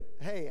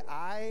Hey,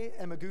 I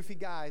am a goofy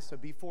guy, so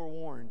be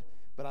forewarned,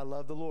 but I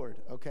love the Lord,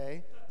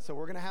 okay? So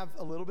we're going to have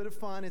a little bit of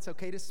fun. It's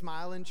okay to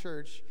smile in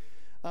church.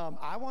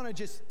 I want to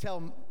just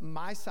tell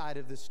my side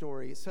of the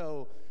story.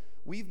 So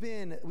we've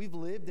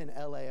lived in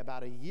LA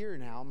about a year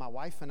now, my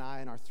wife and I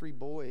and our 3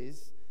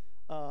 boys.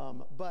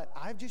 But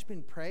I've just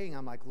been praying.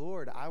 I'm like,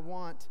 Lord, I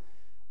want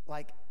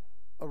like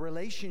a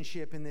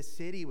relationship in this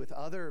city with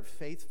other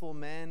faithful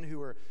men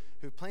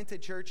who've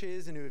planted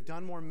churches and who have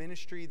done more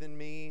ministry than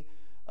me.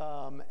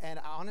 And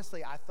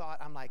honestly,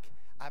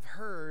 I've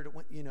heard,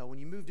 when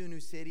you move to a new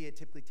city, it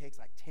typically takes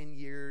like 10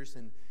 years,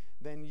 and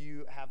then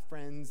you have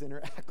friends and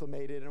are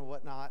acclimated and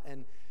whatnot.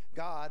 And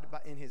God,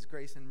 in his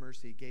grace and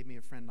mercy, gave me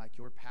a friend like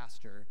your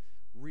pastor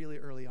really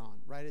early on,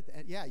 right at the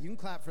end. Yeah, you can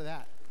clap for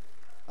that.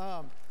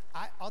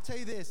 I'll tell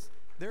you this.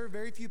 There are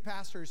very few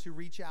pastors who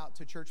reach out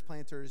to church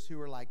planters who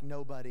are like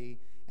nobody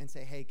and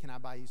say, hey, can I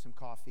buy you some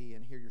coffee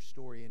and hear your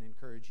story and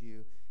encourage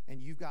you?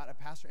 And you've got a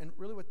pastor. And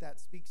really what that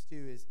speaks to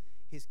is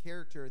his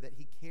character, that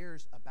he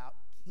cares about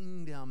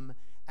kingdom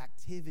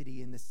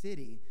activity in the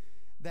city,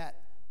 that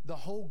the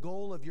whole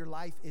goal of your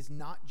life is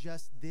not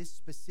just this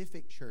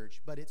specific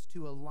church, but it's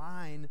to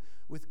align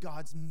with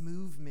God's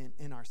movement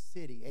in our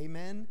city.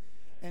 Amen?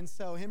 And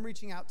so him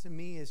reaching out to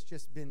me has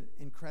just been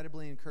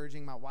incredibly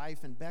encouraging. My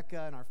wife and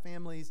Becca and our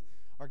families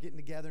are getting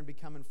together and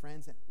becoming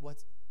friends. And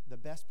what's the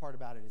best part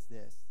about it is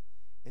this.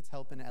 It's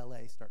helping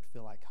LA start to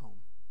feel like home,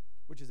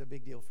 which is a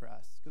big deal for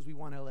us because we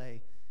want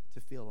LA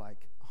to feel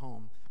like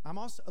home. I'm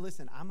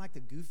like the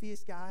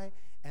goofiest guy,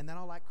 and then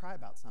I'll like cry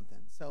about something.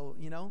 So,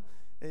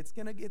 it's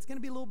gonna be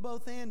a little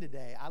both and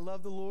today. I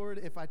love the Lord.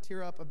 If I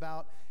tear up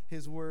about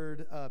his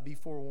word, be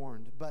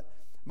forewarned. But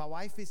my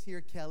wife is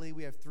here, Kelly.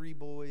 We have 3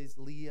 boys,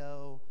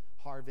 Leo,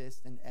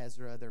 Harvest, and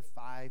Ezra. They're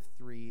 5,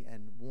 3,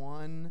 and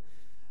 1.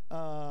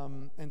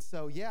 And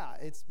so, yeah,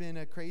 it's been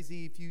a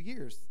crazy few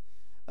years.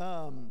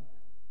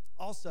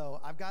 Also,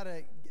 I've got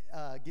to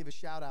give a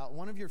shout out.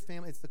 One of your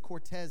family, it's the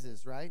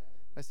Cortezes, right?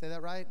 Did I say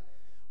that right?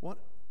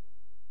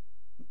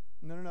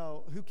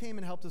 No. Who came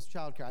and helped us with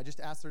childcare? I just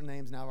asked their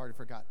names. Now I've already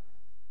forgot.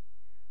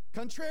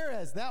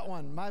 Contreras, that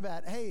one. My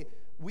bad. Hey,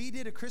 we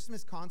did a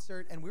Christmas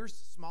concert, and we were a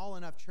small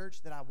enough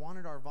church that I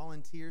wanted our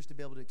volunteers to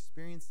be able to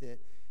experience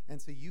it.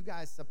 And so you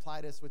guys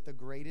supplied us with the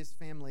greatest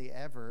family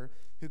ever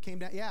who came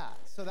down. Yeah,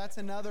 so that's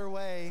another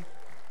way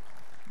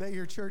that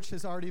your church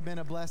has already been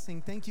a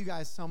blessing. Thank you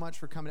guys so much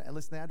for coming.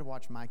 Listen, they had to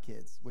watch my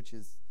kids, which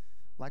is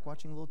like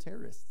watching little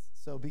terrorists.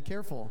 So be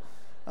careful.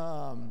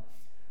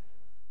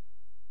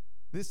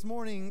 This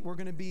morning, we're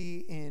going to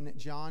be in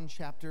John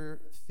chapter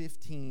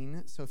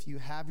 15. So if you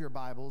have your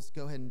Bibles,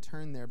 go ahead and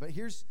turn there. But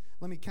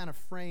let me kind of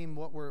frame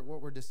what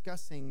we're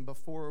discussing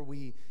before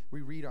we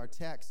read our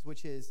text,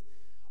 which is,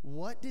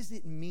 what does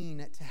it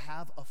mean to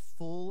have a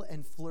full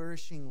and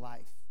flourishing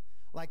life?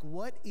 Like,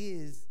 what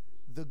is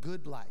the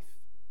good life?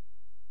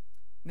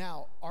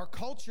 Now, our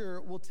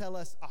culture will tell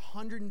us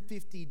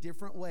 150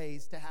 different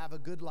ways to have a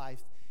good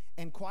life.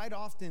 And quite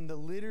often the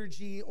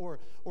liturgy or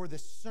the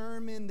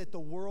sermon that the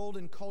world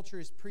and culture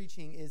is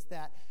preaching is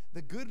that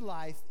the good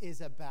life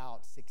is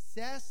about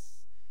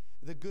success,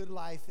 the good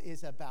life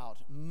is about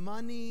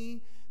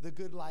money, the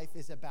good life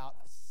is about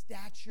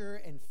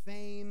stature and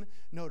fame,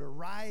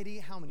 notoriety,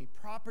 how many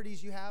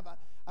properties you have.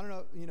 I don't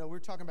know, we were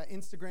talking about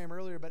Instagram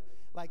earlier, but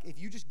like if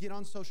you just get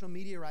on social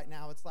media right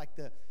now, it's like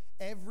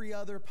every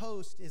other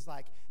post is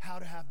like how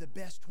to have the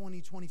best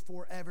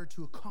 2024 ever,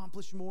 to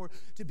accomplish more,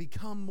 to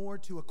become more,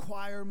 to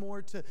acquire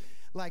more, to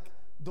like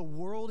the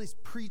world is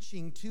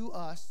preaching to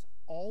us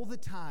all the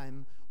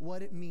time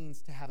what it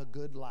means to have a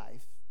good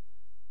life.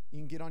 You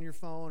can get on your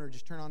phone or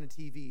just turn on a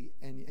TV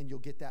and you'll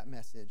get that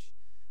message.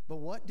 But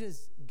what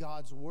does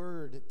God's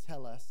word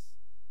tell us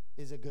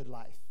is a good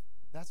life?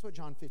 That's what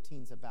John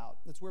 15 is about.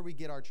 That's where we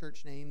get our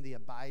church name, the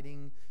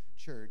Abiding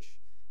Church.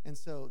 And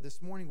so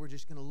this morning, we're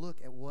just going to look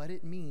at what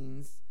it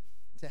means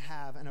to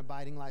have an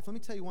abiding life. Let me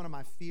tell you one of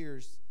my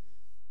fears.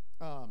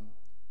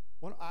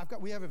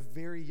 We have a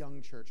very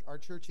young church. Our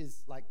church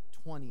is like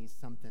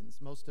 20-somethings,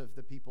 most of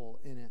the people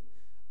in it.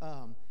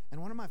 And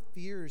one of my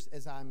fears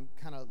as I'm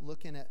kind of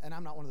looking at, and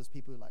I'm not one of those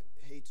people who like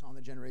hates on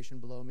the generation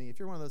below me. If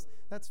you're one of those,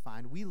 that's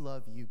fine. We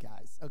love you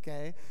guys,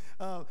 okay?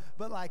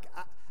 But like,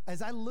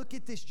 as I look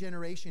at this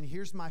generation,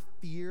 here's my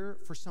fear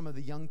for some of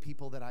the young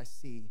people that I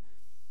see.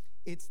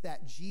 It's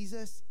that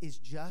Jesus is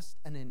just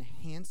an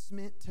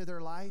enhancement to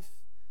their life,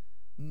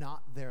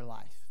 not their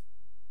life.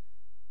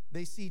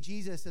 They see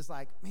Jesus as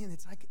like, man,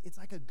 it's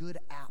like a good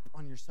app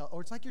on your cell, or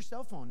it's like your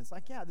cell phone. It's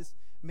like, yeah, this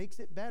makes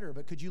it better,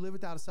 but could you live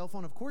without a cell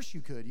phone? Of course you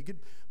could. You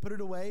could put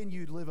it away and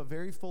you'd live a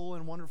very full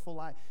and wonderful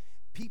life.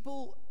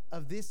 People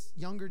of this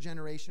younger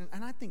generation,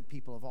 and I think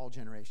people of all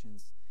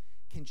generations,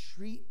 can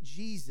treat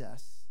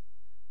Jesus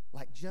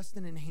like just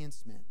an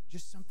enhancement,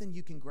 just something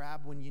you can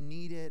grab when you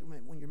need it,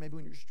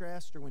 when you're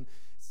stressed or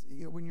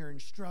when you're in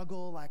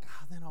struggle, like,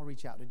 then I'll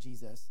reach out to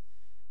Jesus.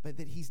 But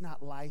that he's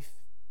not life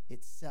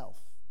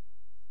itself.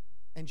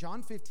 And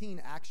John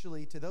 15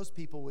 actually to those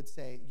people would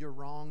say, you're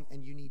wrong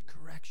and you need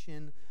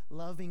correction,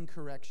 loving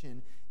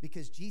correction,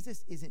 because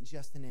Jesus isn't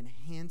just an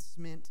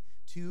enhancement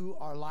to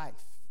our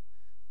life.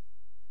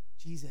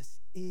 Jesus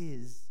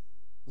is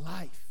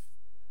life.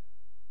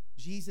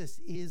 Jesus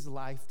is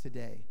life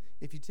today.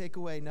 If you take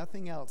away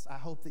nothing else, I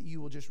hope that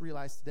you will just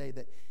realize today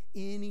that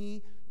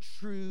any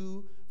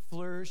true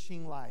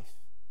flourishing life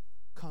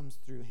comes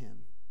through him.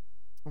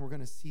 And we're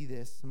going to see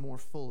this more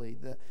fully.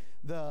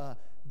 The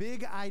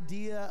big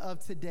idea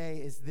of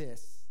today is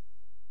this.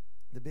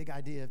 The big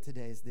idea of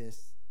today is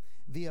this.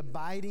 The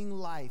abiding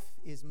life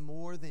is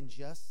more than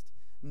just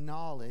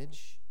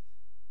knowledge.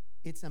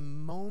 It's a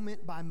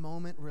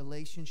moment-by-moment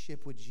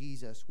relationship with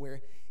Jesus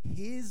where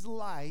his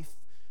life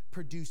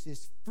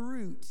produces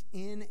fruit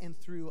in and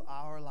through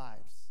our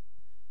lives.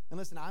 And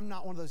listen, I'm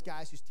not one of those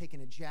guys who's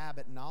taking a jab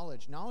at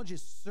knowledge. Knowledge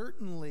is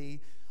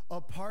certainly a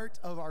part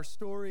of our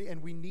story,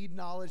 and we need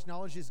knowledge.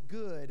 Knowledge is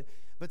good,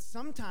 but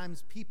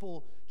sometimes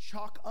people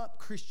chalk up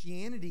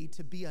Christianity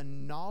to be a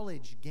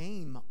knowledge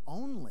game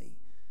only.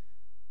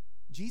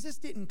 Jesus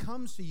didn't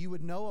come so you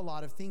would know a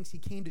lot of things. He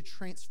came to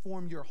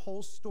transform your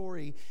whole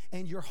story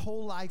and your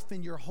whole life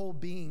and your whole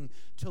being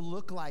to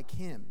look like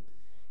him.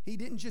 He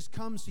didn't just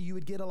come so you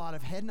would get a lot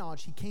of head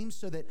knowledge. He came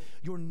so that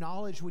your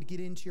knowledge would get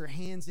into your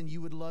hands and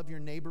you would love your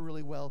neighbor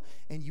really well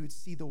and you would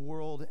see the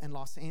world and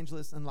Los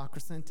Angeles and La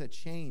Crescenta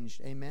changed.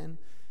 Amen?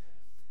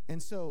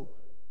 And so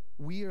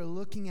we are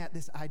looking at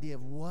this idea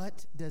of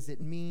what does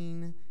it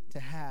mean to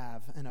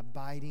have an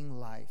abiding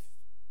life?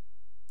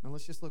 And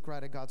let's just look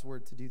right at God's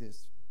word to do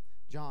this.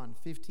 John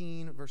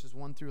 15, verses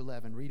 1 through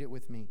 11. Read it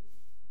with me.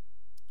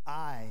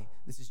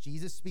 This is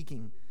Jesus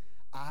speaking,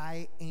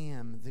 I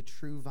am the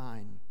true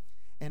vine,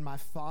 and my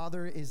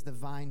Father is the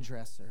vine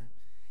dresser.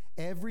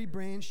 Every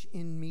branch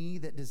in me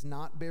that does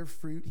not bear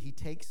fruit, he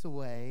takes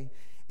away,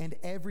 and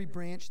every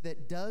branch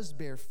that does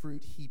bear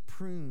fruit, he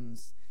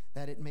prunes,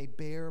 that it may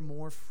bear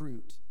more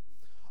fruit.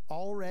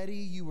 Already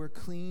you are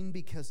clean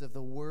because of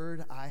the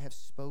word I have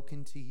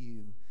spoken to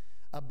you.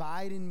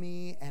 Abide in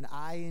me, and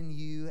I in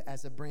you,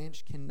 as a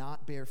branch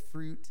cannot bear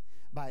fruit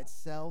by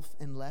itself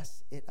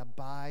unless it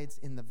abides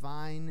in the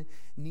vine.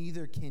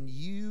 Neither can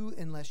you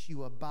unless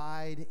you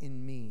abide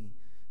in me.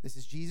 This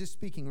is Jesus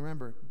speaking.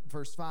 Remember,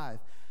 verse 5.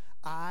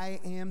 I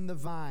am the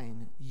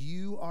vine,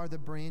 you are the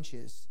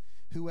branches.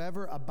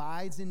 Whoever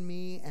abides in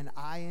me and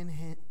I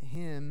in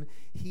him,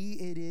 he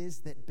it is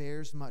that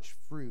bears much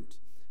fruit.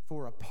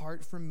 For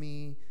apart from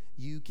me,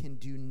 you can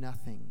do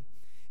nothing.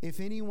 If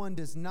anyone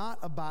does not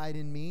abide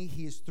in me,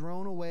 he is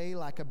thrown away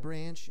like a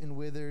branch and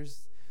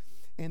withers,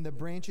 and the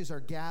branches are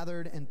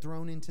gathered and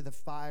thrown into the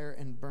fire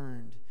and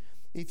burned.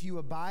 If you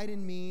abide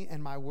in me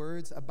and my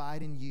words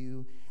abide in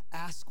you,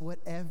 ask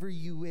whatever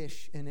you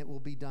wish and it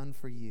will be done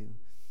for you.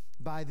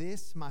 By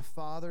this my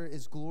Father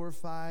is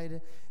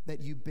glorified, that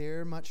you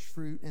bear much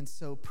fruit and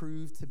so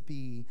prove to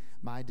be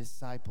my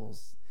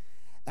disciples.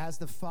 As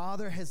the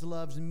Father has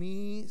loved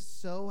me,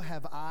 so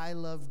have I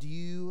loved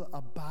you.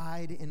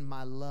 Abide in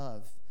my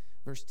love.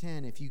 Verse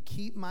 10, if you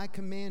keep my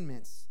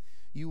commandments,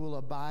 you will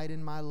abide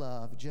in my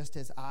love, just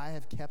as I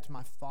have kept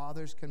my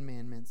Father's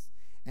commandments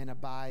and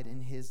abide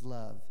in his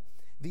love.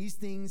 These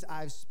things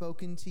I've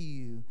spoken to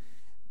you,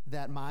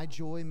 that my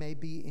joy may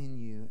be in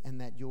you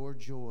and that your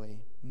joy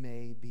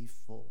may be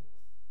full.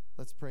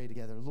 Let's pray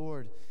together.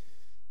 Lord,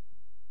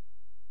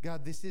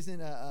 God, this isn't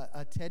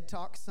a TED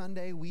Talk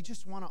Sunday. We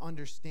just want to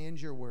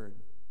understand your word.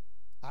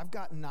 I've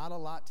got not a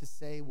lot to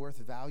say worth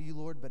value,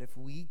 Lord, but if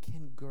we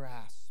can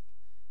grasp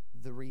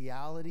the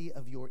reality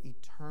of your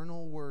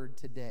eternal word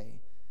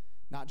today,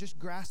 not just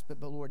grasp it,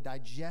 but Lord,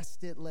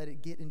 digest it, let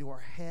it get into our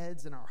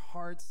heads and our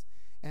hearts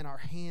and our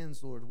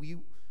hands, Lord, we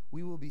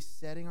will be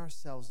setting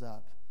ourselves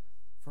up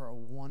for a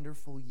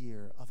wonderful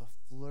year of a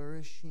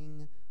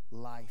flourishing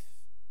life.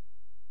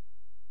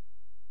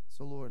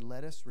 So Lord,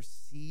 let us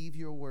receive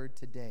your word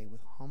today with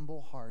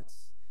humble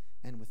hearts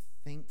and with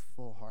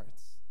thankful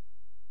hearts.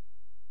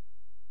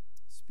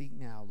 Speak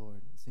now,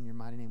 Lord. It's in your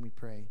mighty name we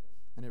pray.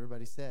 And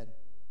everybody said,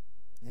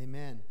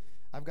 amen.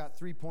 I've got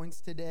 3 points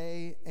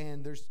today,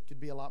 and there's could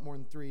be a lot more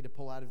than 3 to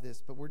pull out of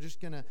this, but we're just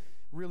going to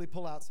really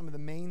pull out some of the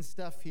main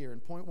stuff here.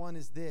 And point 1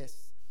 is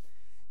this: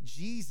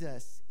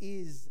 Jesus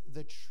is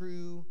the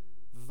true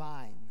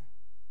vine.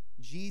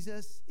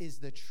 Jesus is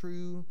the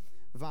true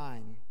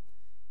vine.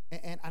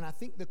 And I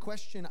think the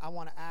question I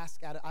want to ask,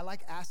 I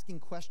like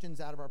asking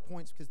questions out of our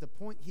points, because the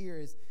point here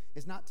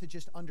is not to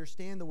just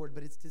understand the word,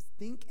 but it's to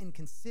think and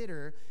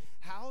consider,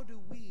 how do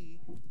we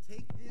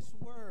take this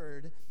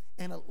word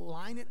and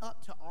line it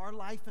up to our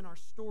life and our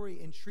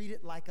story and treat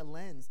it like a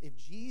lens? If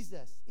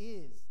Jesus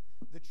is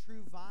the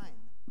true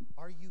vine,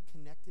 are you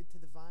connected to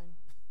the vine?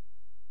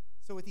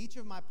 So with each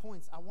of my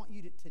points, I want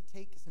you to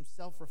take some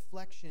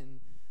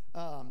self-reflection,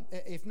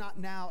 if not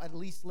now, at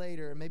least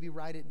later, maybe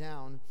write it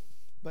down.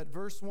 But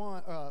verse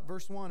 1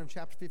 of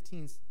chapter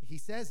 15, he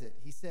says it.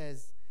 He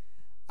says,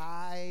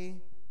 I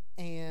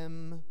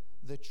am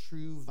the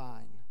true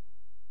vine,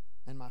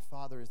 and my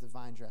Father is the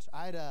vine dresser.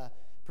 I had a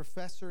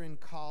professor in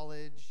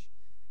college,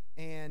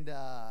 and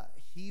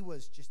he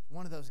was just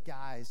one of those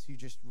guys who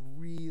just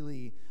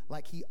really,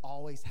 like, he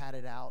always had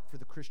it out for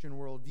the Christian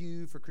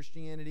worldview, for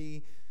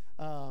Christianity.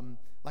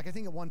 Like, I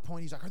think at one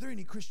point he's like, are there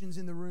any Christians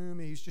in the room?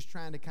 And he's just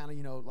trying to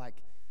kind of,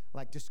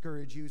 like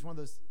discourage you. He's one of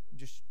those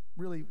just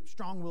really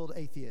strong-willed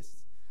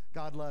atheists.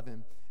 God love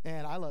him.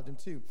 And I loved him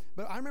too.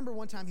 But I remember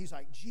one time he's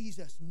like,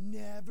 Jesus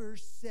never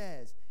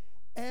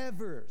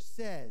ever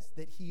says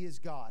that he is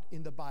God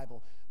in the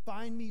Bible.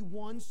 Find me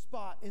one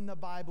spot in the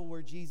Bible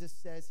where Jesus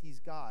says he's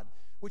God,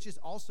 which is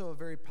also a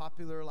very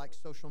popular like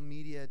social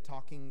media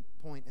talking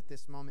point at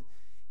this moment.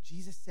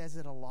 Jesus says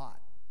it a lot.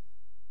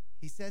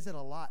 He says it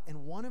a lot.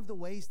 And one of the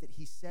ways that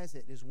he says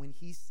it is when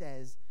he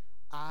says,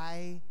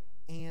 I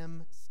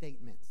am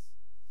statements.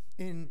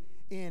 In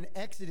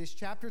Exodus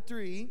chapter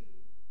 3,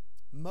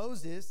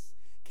 Moses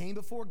came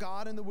before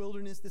God in the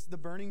wilderness. This is the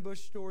burning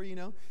bush story, you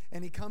know.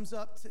 And he comes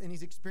up and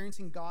he's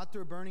experiencing God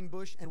through a burning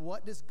bush. And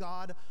what does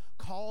God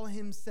call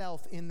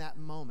himself in that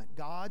moment?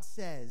 God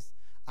says,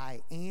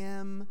 I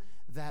am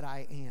that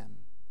I am.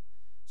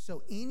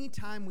 So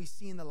anytime we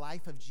see in the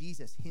life of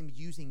Jesus him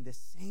using the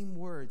same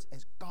words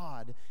as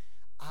God,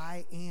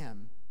 I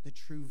am the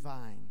true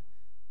vine.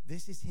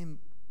 This is him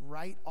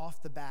right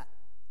off the bat.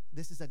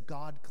 This is a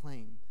God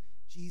claim.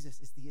 Jesus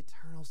is the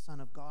eternal Son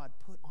of God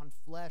put on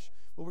flesh.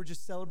 What we're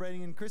just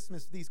celebrating in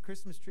Christmas, these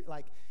Christmas trees,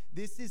 like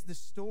this is the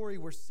story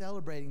we're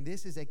celebrating.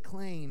 This is a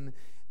claim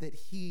that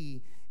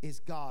he is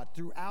God.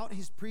 Throughout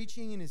his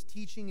preaching and his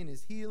teaching and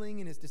his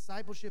healing and his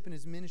discipleship and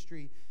his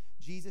ministry,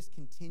 Jesus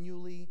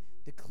continually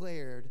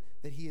declared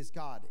that he is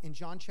God. In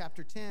John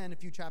chapter 10, a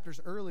few chapters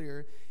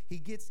earlier, he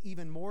gets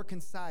even more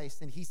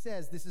concise and he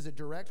says, this is a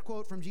direct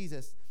quote from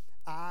Jesus,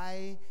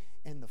 I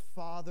and the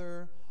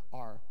Father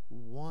are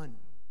one.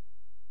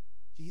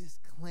 Jesus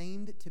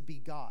claimed to be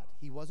God.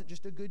 He wasn't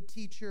just a good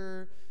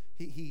teacher.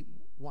 He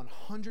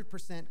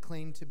 100%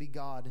 claimed to be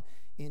God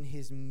in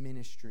his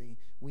ministry.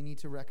 We need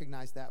to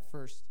recognize that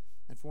first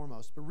and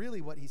foremost. But really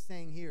what he's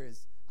saying here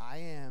is, I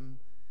am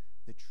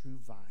the true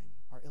vine.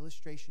 Our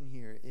illustration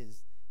here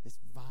is this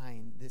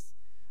vine,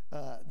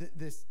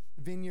 this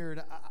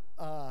vineyard.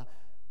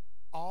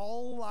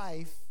 All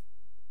life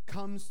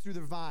comes through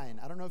the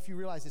vine. I don't know if you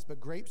realize this, but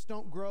grapes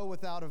don't grow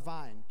without a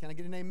vine. Can I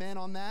get an amen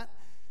on that?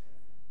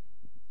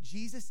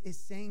 Jesus is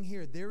saying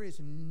here, there is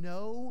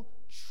no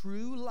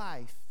true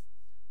life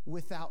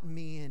without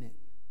me in it.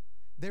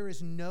 There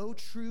is no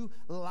true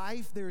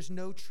life, there is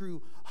no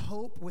true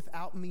hope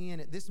without me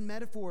in it. This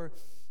metaphor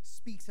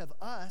speaks of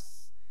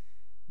us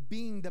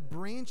being the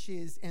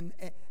branches and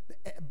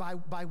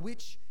by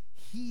which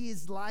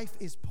his life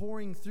is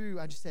pouring through.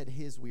 I just said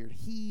his weird.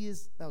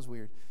 That was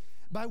weird.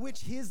 By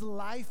which his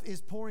life is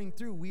pouring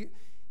through.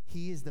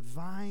 He is the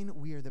vine,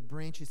 we are the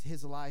branches,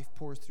 his life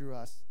pours through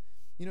us.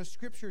 You know,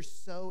 Scripture is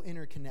so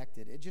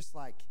interconnected.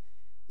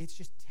 It's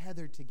just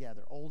tethered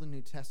together, Old and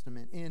New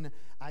Testament. In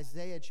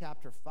Isaiah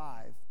chapter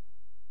 5,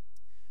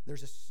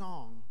 there's a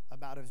song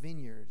about a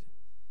vineyard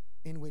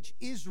in which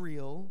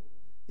Israel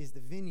is the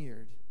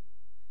vineyard.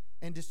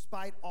 And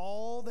despite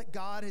all that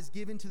God has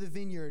given to the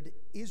vineyard,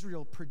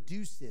 Israel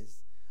produces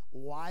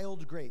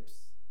wild grapes.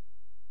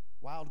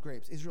 Wild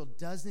grapes. Israel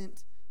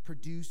doesn't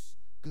produce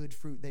good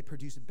fruit. They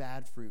produce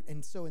bad fruit.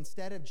 And so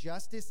instead of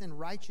justice and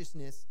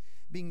righteousness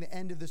being the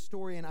end of the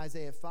story in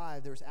Isaiah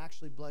 5, there was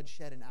actually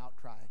bloodshed and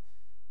outcry.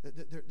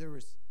 There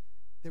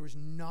was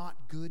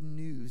not good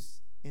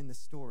news in the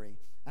story.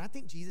 And I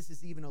think Jesus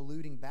is even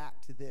alluding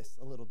back to this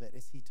a little bit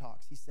as he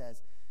talks. He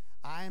says,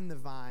 I am the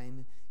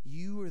vine,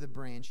 you are the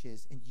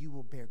branches, and you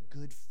will bear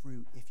good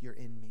fruit if you're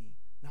in me,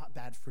 not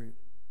bad fruit.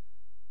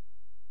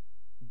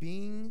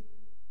 Being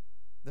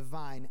the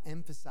vine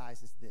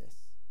emphasizes this.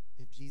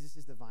 If Jesus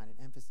is the vine,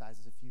 it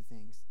emphasizes a few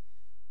things.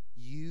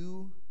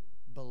 You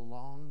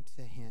belong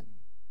to him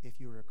if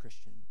you're a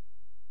Christian.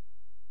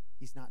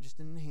 He's not just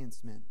an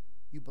enhancement.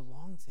 You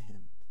belong to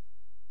him,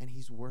 and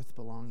he's worth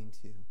belonging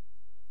to.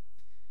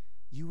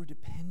 You are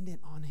dependent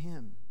on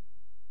him.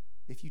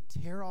 If you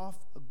tear off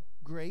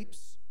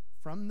grapes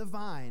from the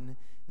vine,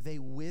 they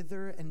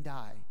wither and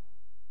die.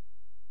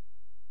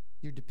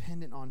 You're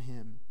dependent on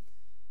him.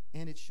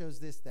 And it shows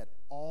this, that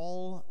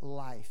all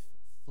life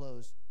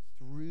flows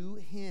through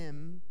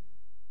him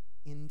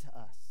into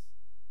us.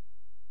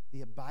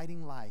 The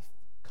abiding life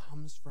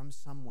comes from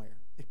somewhere.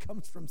 It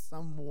comes from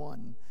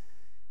someone.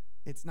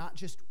 It's not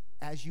just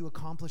as you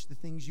accomplish the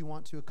things you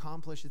want to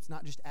accomplish. It's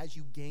not just as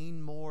you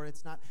gain more.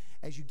 It's not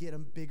as you get a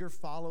bigger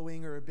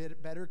following or a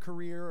bit better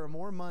career or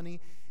more money.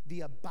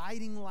 The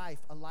abiding life,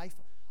 a life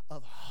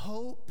of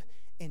hope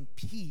and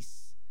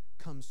peace,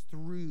 comes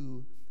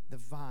through the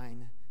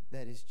vine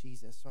that is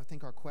Jesus. So I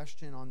think our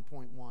question on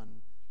point 1,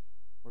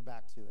 we're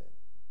back to it.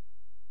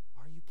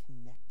 Are you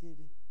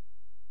connected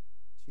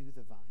to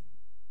the vine?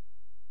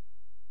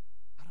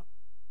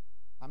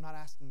 I'm not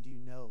asking, do you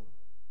know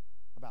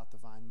about the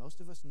vine? Most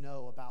of us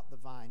know about the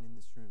vine in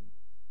this room.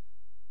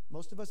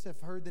 Most of us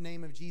have heard the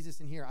name of Jesus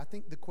in here. I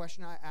think the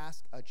question I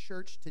ask a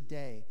church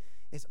today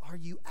is, are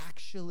you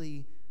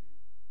actually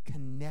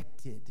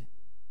connected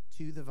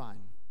to the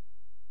vine?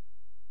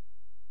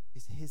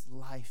 Is his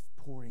life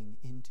pouring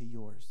into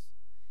yours?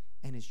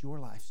 And is your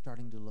life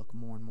starting to look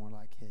more and more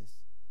like his?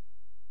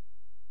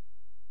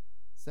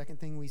 Second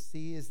thing we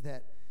see is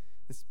that,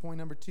 this is point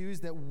number 2, is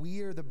that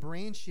we are the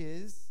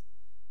branches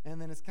And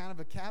then it's kind of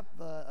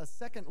a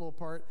second little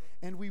part,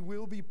 and we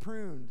will be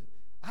pruned.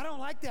 I don't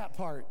like that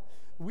part.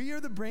 We are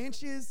the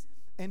branches,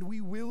 and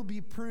we will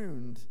be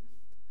pruned.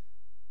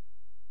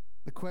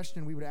 The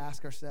question we would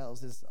ask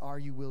ourselves is, are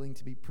you willing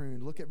to be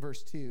pruned? Look at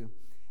verse 2.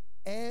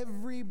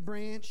 Every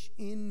branch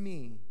in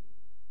me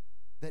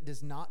that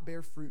does not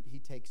bear fruit, he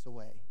takes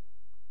away.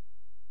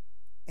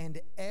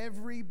 And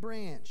every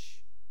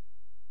branch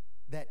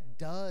that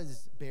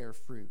does bear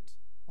fruit.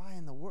 Why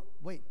in the world?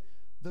 Wait,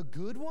 the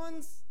good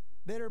ones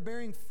that are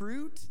bearing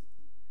fruit,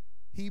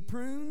 he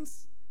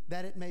prunes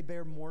that it may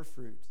bear more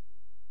fruit.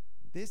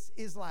 This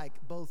is like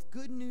both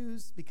good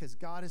news because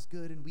God is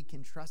good and we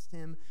can trust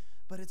him,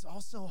 but it's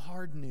also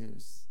hard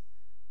news.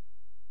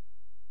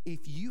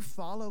 If you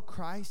follow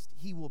Christ,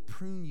 he will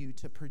prune you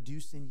to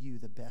produce in you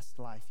the best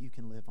life you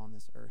can live on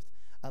this earth,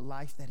 a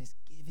life that is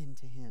given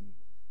to him.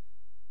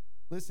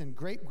 Listen,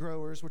 grape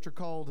growers, which are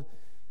called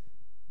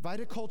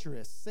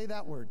viticulturists, say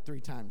that word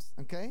 3 times,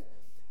 okay?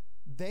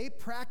 They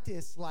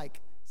practice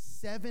like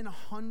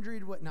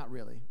 700, not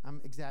really,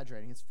 I'm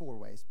exaggerating, it's 4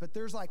 ways, but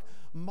there's like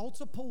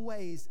multiple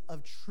ways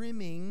of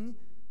trimming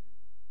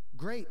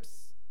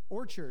grapes,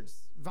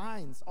 orchards,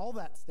 vines, all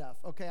that stuff.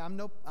 Okay,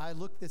 I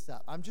looked this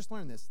up. I'm just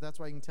learning this. That's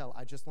why you can tell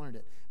I just learned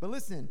it. But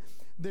listen,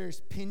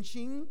 there's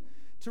pinching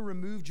to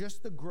remove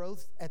just the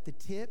growth at the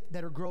tip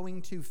that are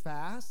growing too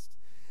fast.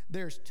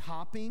 There's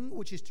topping,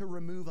 which is to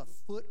remove a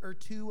foot or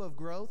 2 of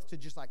growth, to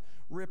just like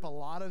rip a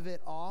lot of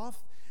it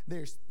off.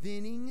 There's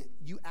thinning.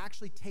 You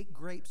actually take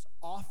grapes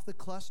off the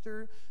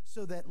cluster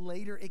so that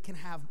later it can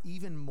have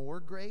even more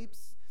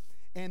grapes.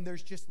 And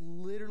there's just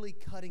literally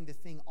cutting the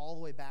thing all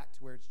the way back to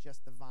where it's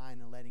just the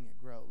vine and letting it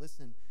grow.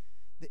 Listen,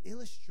 the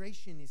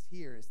illustration is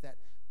here is that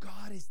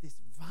God is this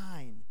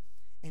vine,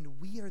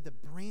 and we are the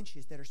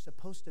branches that are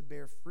supposed to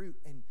bear fruit.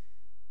 And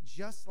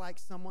just like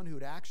someone who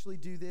would actually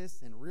do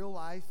this in real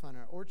life on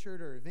an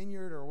orchard or a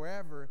vineyard or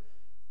wherever,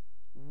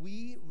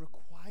 we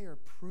require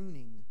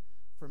pruning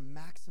for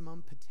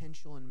maximum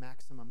potential and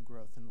maximum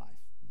growth in life.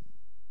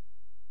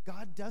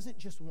 God doesn't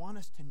just want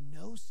us to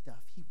know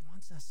stuff. He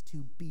wants us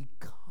to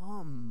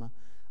become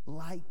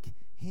like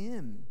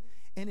him.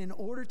 And in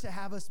order to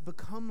have us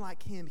become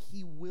like him,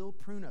 he will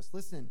prune us.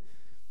 Listen,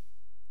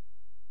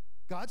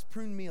 God's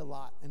pruned me a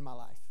lot in my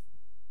life.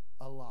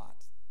 A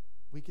lot.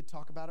 We could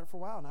talk about it for a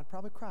while, and I'd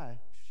probably cry,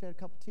 shed a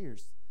couple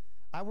tears.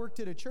 I worked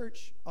at a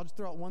church. I'll just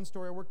throw out one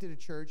story. I worked at a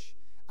church.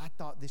 I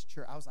thought this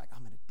church, I was like,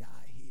 I'm going to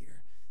die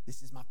here.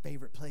 This is my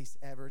favorite place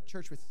ever.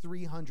 Church with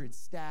 300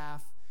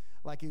 staff.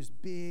 Like, it was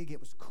big, it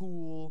was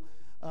cool.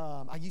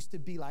 I used to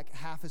be like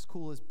half as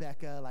cool as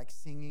Becca, like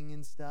singing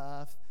and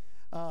stuff.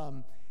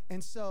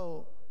 And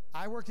so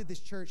I worked at this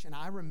church, and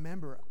I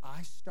remember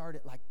I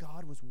started, like,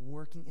 God was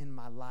working in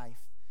my life,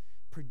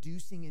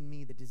 producing in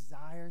me the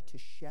desire to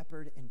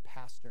shepherd and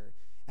pastor.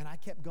 And I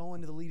kept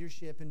going to the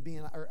leadership and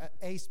being, or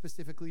a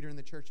specific leader in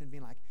the church, and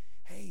being like,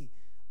 hey,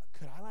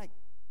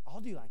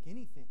 I'll do like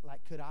anything.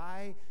 Like, could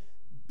I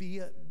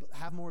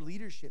have more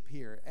leadership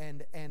here?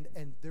 And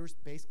there was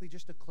basically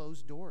just a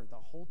closed door the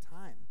whole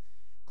time.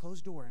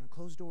 Closed door and a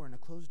closed door and a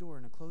closed door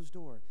and a closed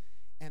door.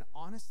 And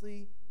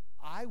honestly,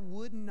 I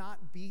would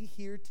not be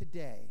here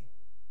today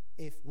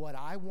if what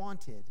I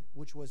wanted,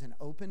 which was an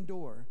open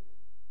door,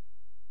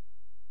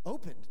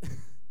 opened.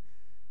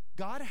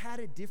 God had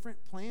a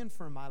different plan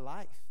for my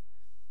life.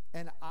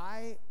 And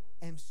I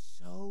am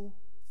so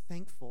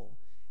thankful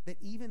that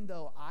even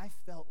though I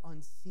felt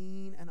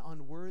unseen and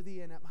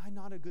unworthy, and am I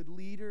not a good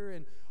leader,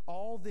 and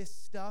all this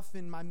stuff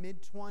in my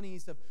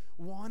mid-20s of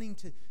wanting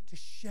to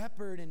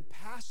shepherd and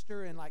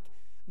pastor, and like,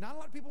 not a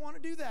lot of people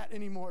want to do that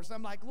anymore. So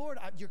I'm like, Lord,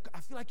 I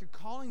feel like you're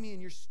calling me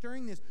and you're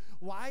stirring this.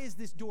 Why is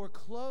this door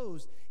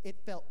closed? It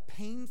felt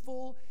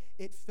painful.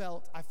 I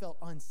felt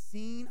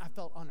unseen. I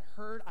felt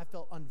unheard. I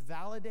felt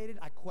unvalidated.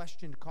 I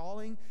questioned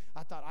calling.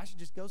 I thought I should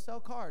just go sell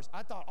cars.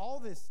 I thought all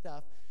this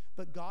stuff.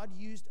 But God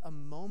used a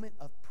moment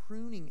of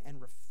pruning and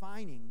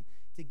refining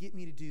to get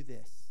me to do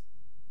this.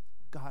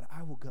 God,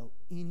 I will go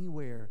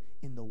anywhere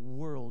in the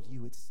world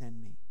you would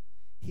send me.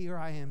 Here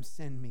I am,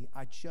 send me.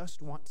 I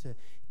just want to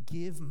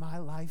give my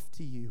life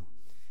to you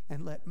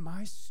and let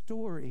my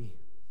story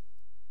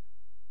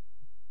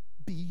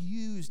be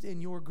used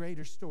in your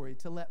greater story,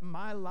 to let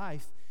my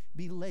life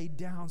be laid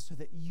down so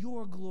that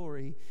your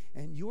glory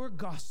and your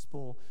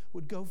gospel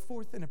would go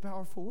forth in a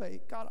powerful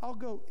way. God, I'll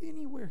go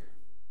anywhere.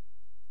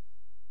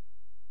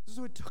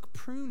 So it took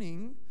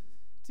pruning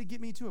to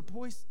get me to a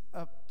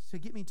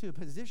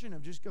position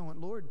of just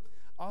going, Lord,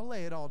 I'll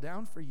lay it all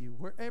down for you.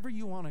 Wherever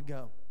you want to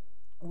go,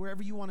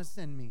 wherever you want to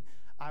send me,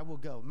 I will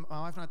go.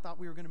 My wife and I thought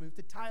we were going to move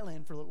to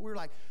Thailand for a little. We were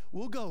like,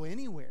 we'll go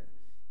anywhere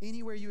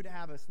you would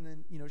have us. And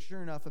then,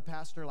 sure enough, a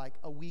pastor, like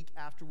a week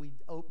after we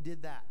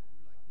did that, we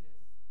were like this,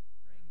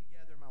 praying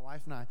together, my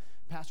wife and I.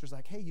 Pastor's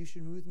like, hey, you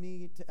should move with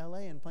me to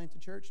LA and plant the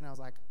church. And I was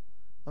like,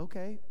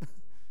 okay.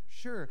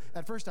 Sure.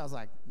 At first I was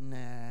like,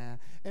 nah.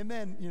 And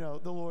then,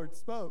 the Lord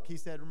spoke. He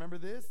said, remember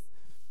this?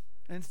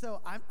 And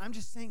so I'm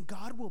just saying,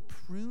 God will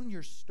prune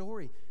your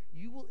story.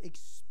 You will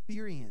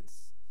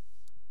experience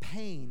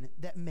pain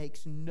that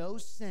makes no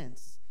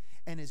sense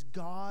And as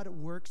God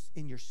works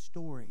in your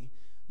story,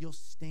 you'll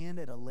stand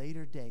at a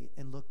later date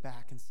and look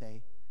back and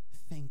say,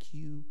 thank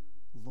you,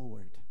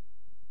 Lord,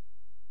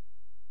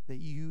 that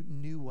you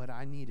knew what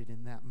I needed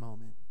in that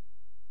moment.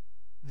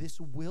 This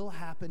will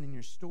happen in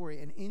your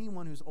story, and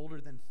anyone who's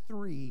older than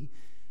 3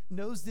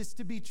 knows this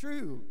to be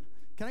true.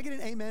 Can I get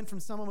an amen from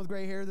someone with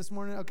gray hair this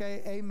morning?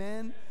 Okay,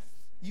 amen.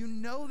 You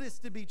know this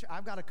to be true.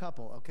 I've got a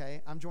couple,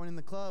 okay? I'm joining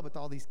the club with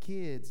all these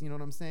kids, you know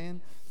what I'm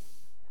saying?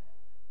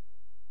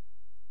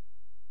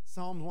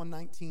 Psalm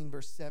 119,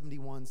 verse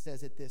 71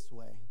 says it this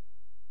way.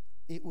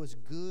 It was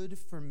good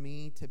for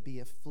me to be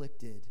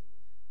afflicted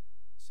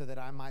so that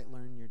I might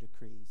learn your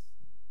decrees.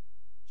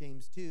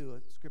 James 2,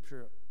 a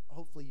scripture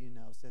hopefully you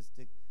know, says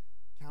to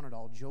count it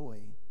all joy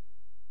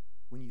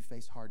when you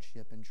face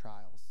hardship and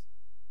trials,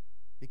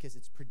 because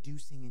it's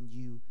producing in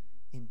you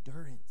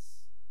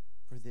endurance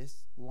for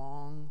this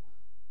long,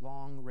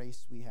 long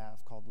race we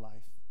have called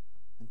life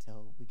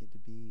until we get to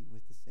be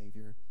with the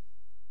Savior.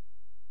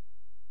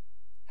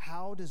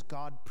 How does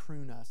God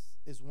prune us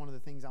is one of the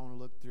things I want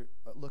to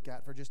look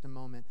at for just a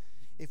moment.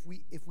 If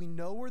we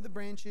know we're the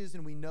branches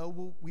and we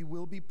know we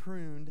will be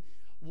pruned,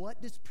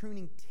 what does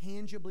pruning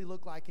tangibly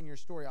look like in your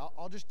story?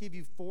 I'll just give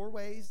you 4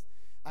 ways.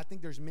 I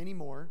think there's many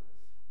more,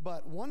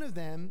 but one of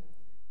them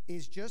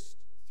is just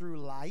through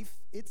life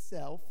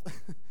itself.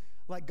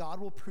 Like God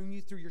will prune you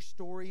through your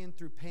story and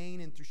through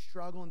pain and through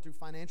struggle and through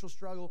financial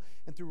struggle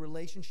and through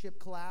relationship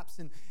collapse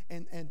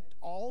and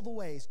all the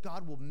ways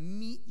God will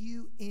meet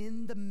you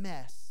in the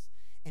mess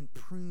and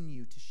prune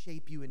you to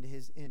shape you into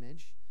his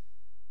image.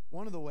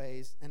 One of the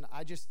ways, and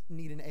I just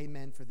need an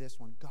amen for this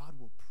one, God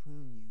will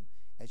prune you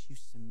as you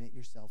submit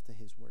yourself to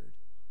his word.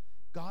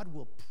 God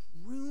will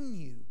prune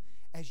you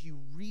as you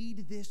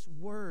read this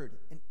word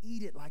and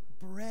eat it like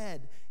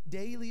bread,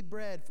 daily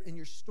bread in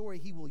your story.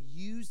 He will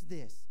use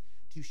this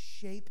to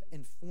shape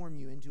and form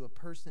you into a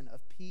person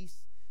of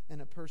peace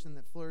and a person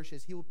that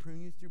flourishes. He will prune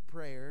you through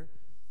prayer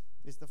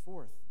is the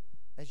 4th.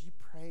 As you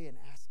pray and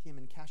ask him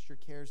and cast your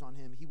cares on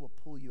him, he will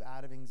pull you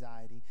out of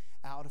anxiety,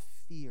 out of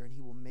fear, and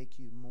he will make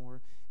you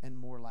more and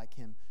more like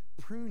him.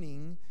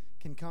 Pruning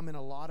can come in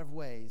a lot of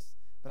ways,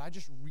 but I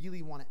just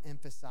really want to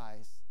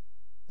emphasize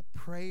the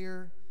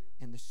prayer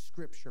and the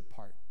scripture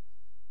part.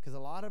 Because a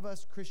lot of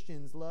us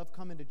Christians love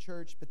coming to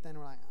church, but then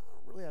we're like, I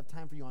don't really have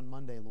time for you on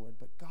Monday, Lord.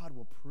 But God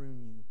will prune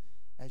you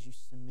as you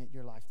submit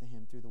your life to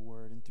him through the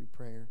word and through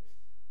prayer.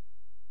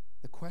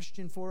 The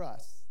question for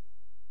us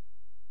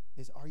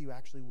is, are you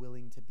actually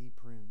willing to be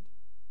pruned?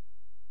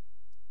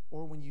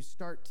 Or when you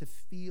start to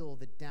feel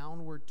the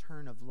downward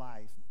turn of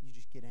life, you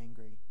just get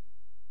angry.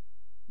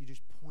 You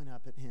just point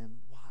up at him.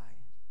 Why?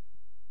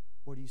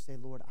 Or do you say,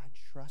 Lord, I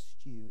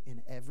trust you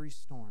in every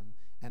storm,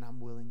 and I'm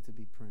willing to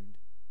be pruned.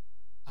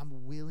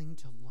 I'm willing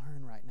to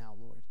learn right now,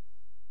 Lord.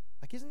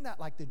 Like, isn't that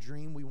like the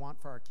dream we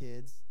want for our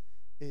kids,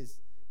 is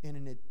in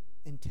an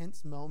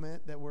intense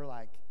moment that we're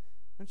like,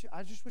 don't you?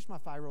 I just wish my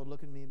 5-year-old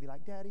look at me and be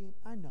like, Daddy,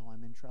 I know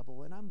I'm in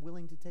trouble, and I'm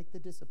willing to take the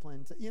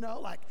discipline to,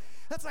 like,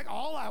 that's like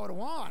all I would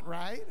want,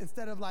 right?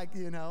 Instead of like,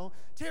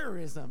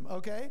 terrorism,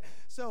 okay?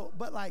 So,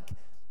 but like,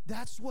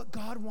 that's what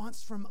God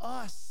wants from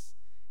us,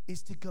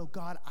 is to go,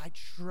 God, I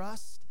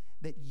trust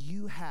that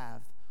you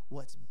have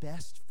what's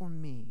best for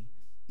me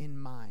in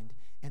mind,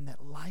 and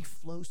that life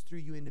flows through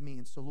you into me.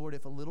 And so, Lord,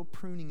 if a little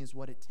pruning is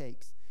what it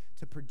takes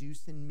to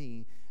produce in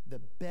me the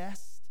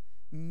best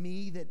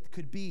me that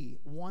could be,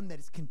 one that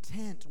is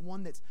content,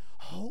 one that's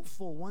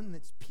hopeful, one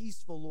that's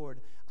peaceful,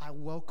 Lord, I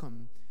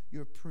welcome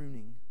your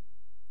pruning.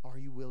 Are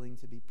you willing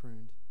to be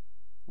pruned?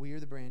 We are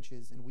the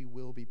branches, and we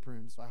will be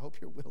pruned, so I hope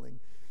you're willing.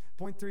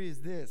 Point 3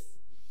 is this.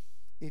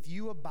 If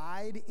you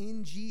abide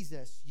in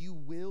Jesus, you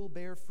will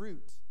bear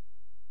fruit.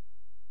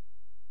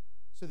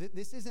 So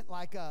this isn't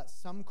like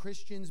some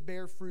Christians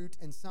bear fruit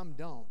and some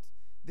don't.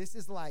 This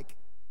is like,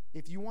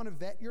 if you want to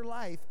vet your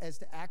life as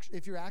to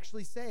if you're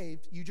actually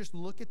saved, you just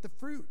look at the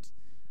fruit.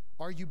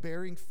 Are you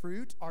bearing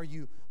fruit? Are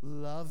you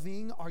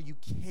loving? Are you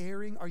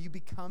caring? Are you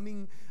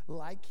becoming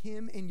like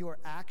him in your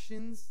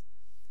actions?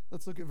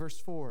 Let's look at verse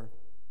 4.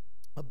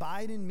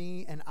 Abide in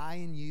me and I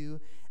in you,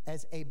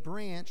 as a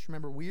branch.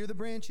 Remember, we are the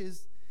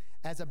branches.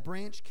 As a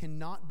branch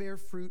cannot bear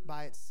fruit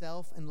by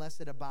itself unless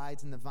it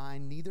abides in the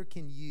vine, neither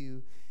can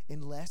you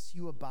unless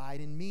you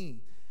abide in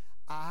me.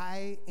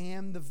 I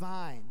am the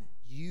vine.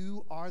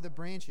 You are the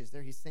branches.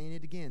 There he's saying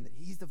it again, that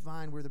he's the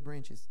vine, we're the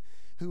branches.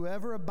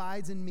 Whoever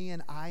abides in me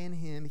and I in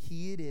him,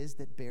 he it is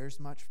that bears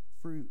much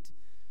fruit.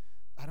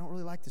 I don't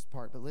really like this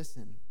part, but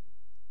listen.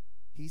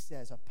 He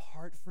says,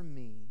 apart from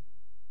me,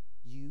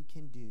 you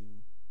can do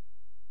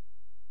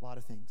a lot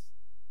of things.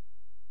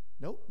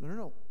 Nope,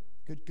 no.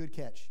 Good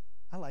catch.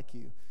 I like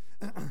you.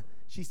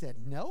 She said,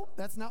 no,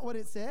 that's not what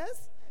it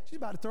says. She's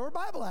about to throw her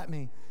Bible at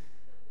me.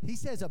 He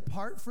says,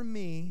 apart from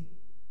me,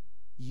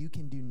 you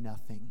can do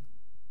nothing.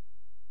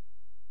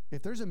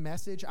 If there's a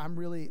message I'm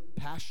really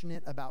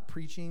passionate about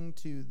preaching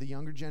to the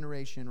younger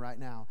generation right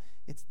now,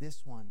 it's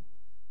this one.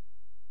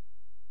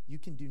 You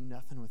can do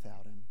nothing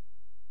without him.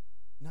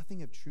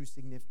 Nothing of true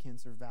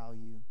significance or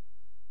value.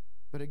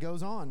 But it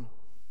goes on.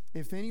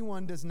 If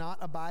anyone does not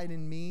abide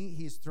in me,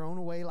 he is thrown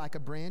away like a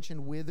branch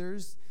and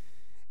withers,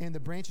 and the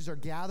branches are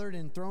gathered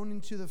and thrown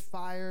into the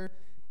fire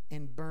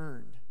and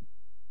burned.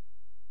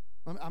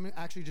 I'm going to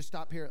actually just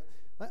stop here.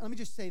 Let me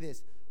just say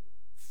this.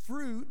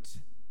 Fruit,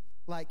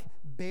 like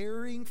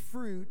bearing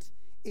fruit,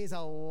 is a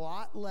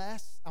lot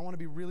less, I want to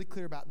be really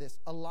clear about this,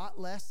 a lot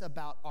less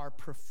about our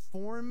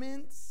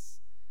performance,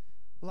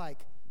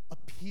 like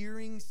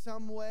appearing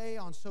some way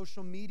on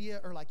social media,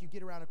 or like you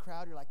get around a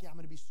crowd, you're like, yeah, I'm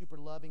going to be super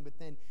loving, but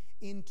then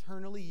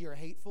internally you're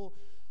hateful.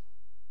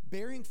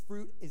 Bearing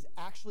fruit is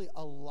actually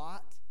a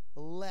lot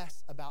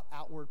less about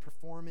outward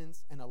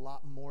performance and a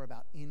lot more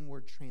about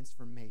inward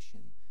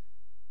transformation.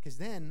 Because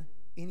then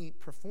any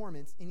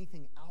performance,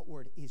 anything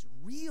outward is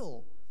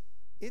real.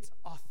 It's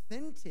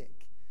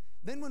authentic.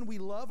 Then when we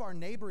love our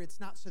neighbor,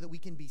 it's not so that we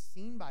can be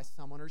seen by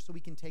someone or so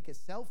we can take a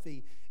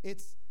selfie.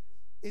 It's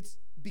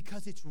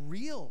because it's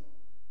real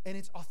and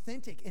it's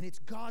authentic and it's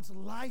God's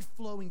life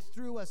flowing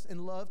through us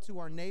in love to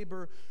our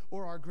neighbor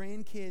or our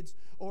grandkids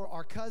or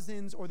our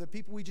cousins or the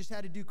people we just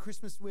had to do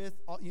Christmas with.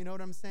 You know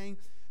what I'm saying?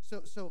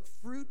 So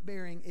fruit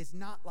bearing is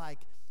not like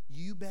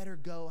you better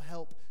go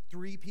help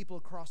 3 people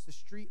across the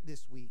street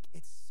this week.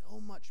 It's so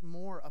much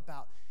more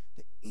about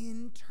the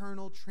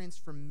internal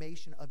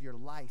transformation of your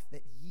life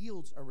that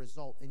yields a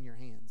result in your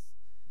hands.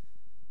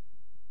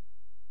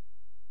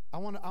 I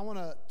want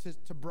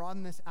to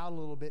broaden this out a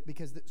little bit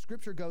because the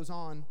scripture goes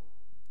on,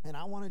 and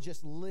I want to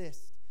just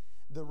list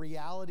the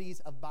realities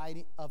of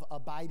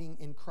abiding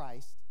in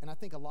Christ. And I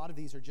think a lot of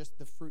these are just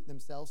the fruit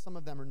themselves. Some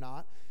of them are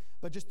not.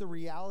 But just the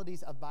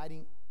realities of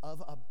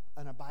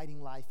an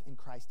abiding life in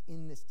Christ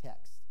in this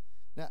text.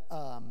 Now,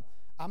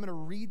 I'm going to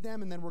read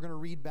them, and then we're going to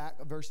read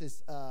back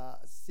verses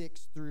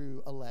 6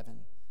 through 11.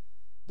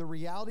 The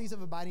realities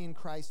of abiding in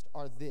Christ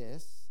are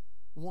this.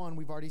 1,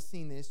 we've already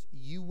seen this.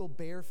 You will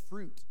bear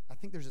fruit. I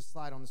think there's a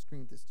slide on the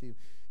screen with this too.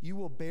 You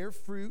will bear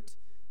fruit.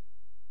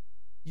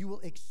 You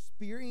will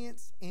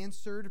experience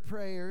answered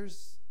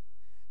prayers.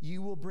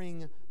 You will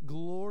bring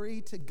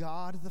glory to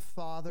God the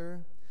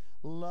Father.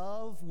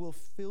 Love will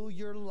fill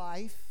your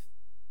life.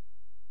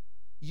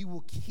 You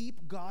will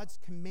keep God's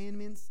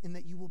commandments in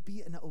that you will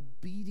be an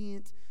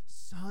obedient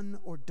son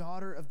or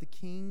daughter of the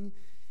King,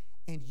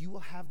 and you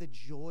will have the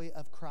joy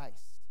of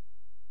Christ.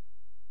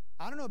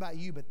 I don't know about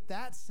you, but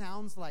that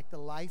sounds like the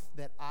life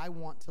that I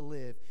want to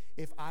live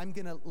if I'm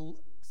going to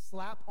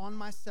slap on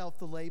myself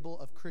the label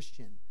of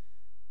Christian.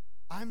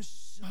 I'm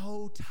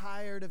so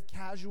tired of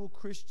casual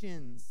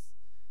Christians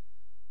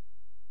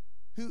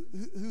who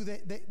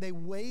they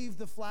wave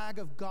the flag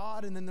of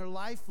God and then their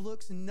life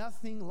looks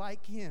nothing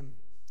like him.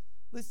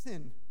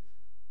 Listen,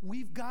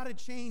 we've got to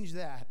change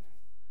that.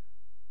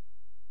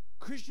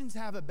 Christians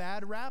have a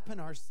bad rap in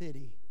our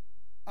city.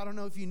 I don't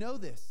know if you know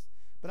this,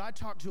 but I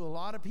talk to a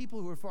lot of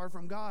people who are far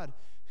from God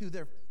who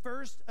their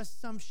first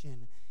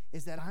assumption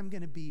is that I'm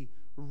going to be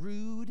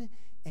rude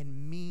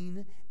and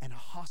mean and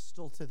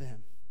hostile to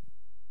them.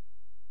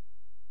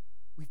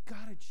 We've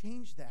got to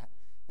change that.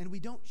 And we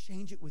don't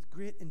change it with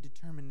grit and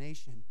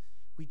determination.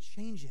 We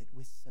change it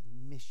with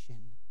submission.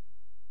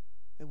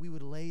 That we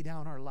would lay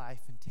down our life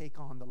and take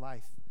on the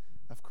life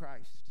of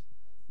Christ.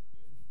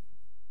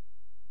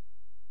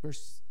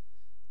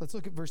 Let's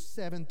look at verse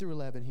 7 through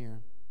 11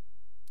 here.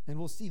 And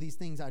we'll see these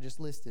things I just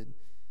listed.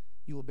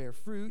 You will bear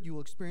fruit. You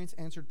will experience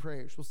answered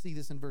prayers. We'll see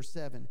this in verse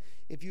 7.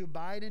 If you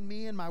abide in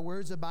me and my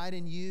words abide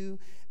in you,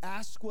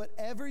 ask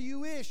whatever you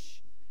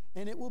wish,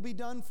 and it will be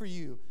done for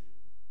you.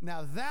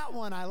 Now that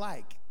one I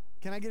like.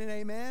 Can I get an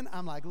amen?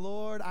 I'm like,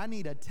 Lord, I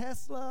need a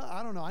Tesla.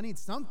 I don't know. I need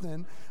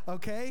something.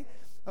 Okay,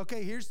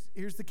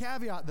 here's the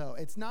caveat, though.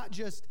 It's not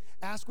just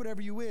ask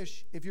whatever you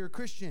wish if you're a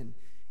Christian.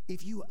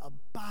 If you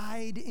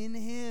abide in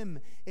him,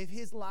 if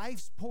his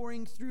life's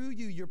pouring through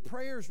you, your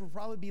prayers will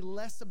probably be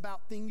less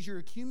about things you're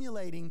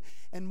accumulating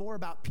and more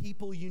about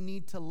people you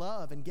need to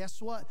love. And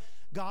guess what?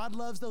 God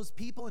loves those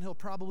people, and he'll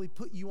probably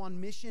put you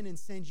on mission and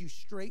send you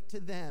straight to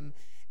them,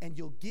 and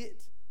you'll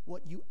get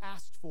what you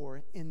asked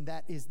for, and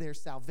that is their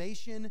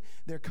salvation,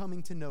 their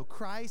coming to know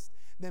Christ,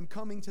 them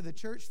coming to the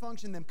church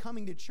function, them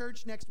coming to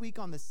church next week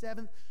on the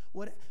 7th.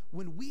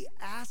 When we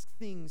ask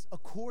things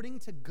according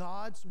to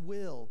God's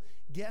will,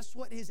 guess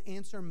what his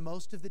answer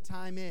most of the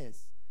time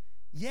is?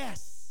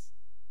 Yes.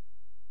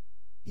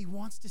 He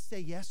wants to say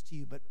yes to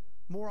you, but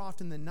more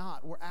often than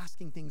not, we're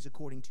asking things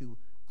according to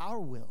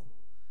our will,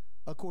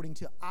 according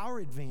to our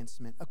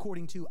advancement,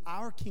 according to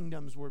our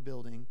kingdoms we're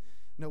building.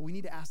 No, we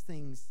need to ask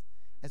things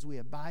as we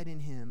abide in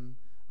him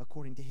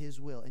according to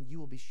his will, and you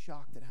will be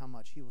shocked at how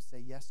much he will say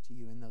yes to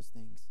you in those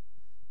things.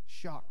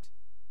 Shocked.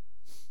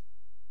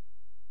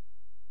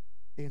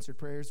 Answered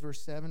prayers,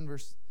 verse 7,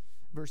 verse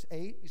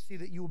 8, you see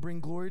that you will bring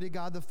glory to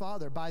God the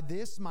Father. By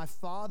this my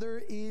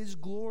Father is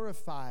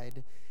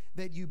glorified,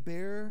 that you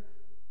bear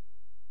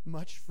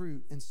much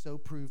fruit and so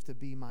prove to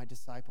be my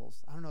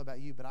disciples. I don't know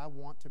about you, but I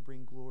want to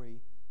bring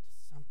glory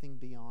to something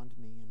beyond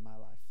me in my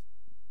life.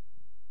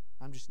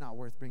 I'm just not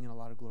worth bringing a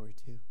lot of glory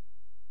to.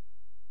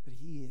 But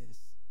he is.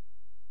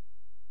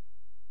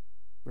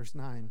 Verse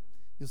 9,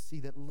 you'll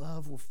see that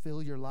love will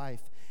fill your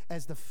life.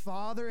 As the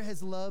Father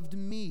has loved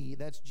me,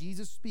 that's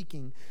Jesus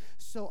speaking,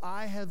 so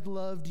I have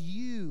loved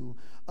you.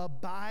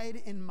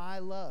 Abide in my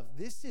love.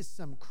 This is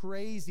some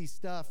crazy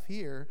stuff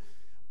here.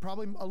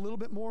 Probably a little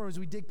bit more as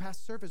we dig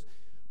past the surface.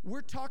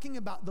 We're talking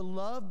about the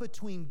love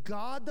between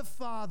God the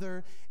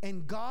Father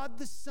and God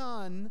the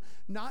Son,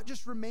 not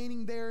just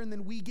remaining there and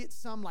then we get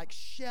some like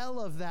shell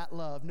of that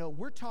love. No,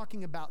 we're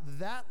talking about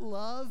that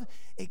love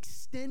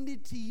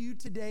extended to you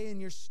today in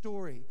your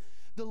story.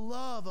 The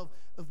love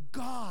of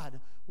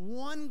God,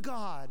 one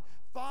God,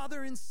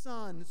 Father and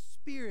Son,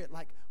 Spirit,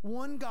 like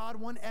one God,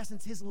 one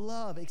essence, his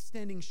love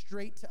extending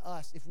straight to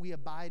us if we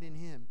abide in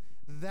him.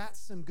 That's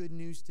some good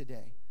news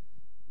today.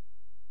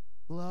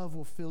 Love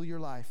will fill your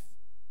life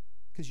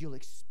because you'll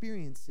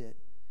experience it,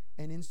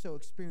 and in so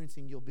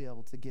experiencing, you'll be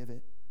able to give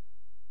it.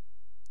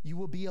 You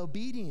will be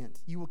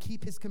obedient. You will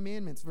keep his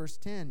commandments. Verse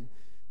 10,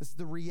 this is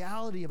the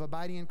reality of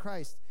abiding in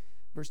Christ.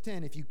 Verse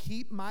 10, if you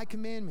keep my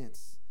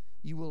commandments,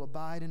 you will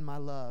abide in my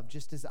love,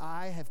 just as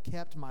I have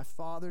kept my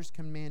Father's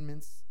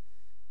commandments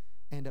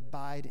and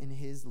abide in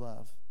his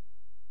love.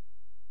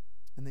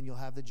 And then you'll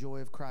have the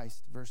joy of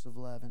Christ, verse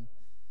 11.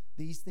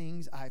 These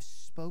things I've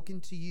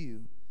spoken to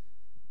you,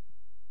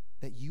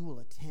 that you will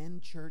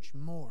attend church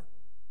more.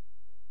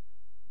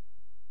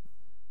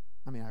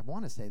 I mean, I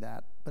want to say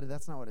that, but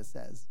that's not what it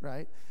says,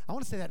 right? I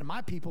want to say that to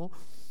my people.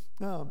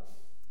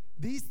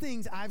 These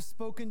things I've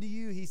spoken to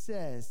you, he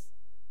says,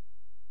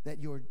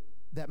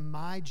 that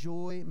my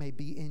joy may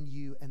be in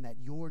you and that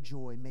your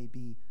joy may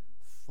be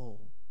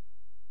full.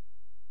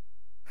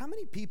 How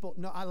many people,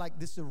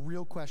 this is a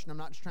real question. I'm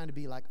not just trying to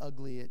be like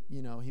ugly at,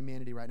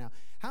 humanity right now.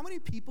 How many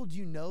people do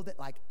you know that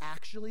like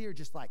actually are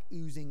just like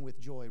oozing with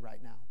joy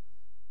right now?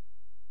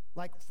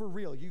 Like for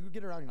real, you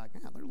get around and you're like,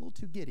 man, they're a little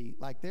too giddy.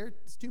 Like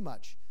it's too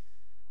much.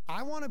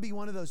 I want to be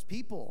one of those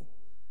people.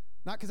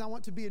 Not because I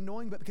want to be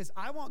annoying, but because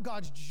I want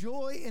God's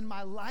joy in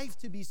my life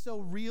to be so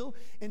real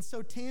and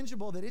so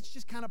tangible that it's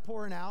just kind of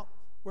pouring out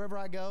wherever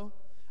I go.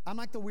 I'm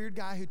like the weird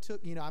guy who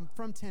took, I'm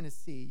from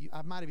Tennessee.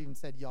 I might have even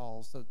said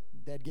y'all, so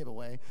dead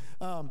giveaway.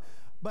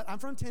 But I'm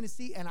from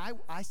Tennessee, and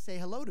I say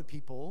hello to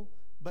people,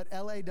 but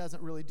LA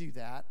doesn't really do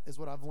that, is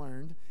what I've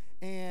learned.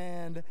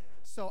 And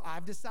so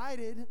I've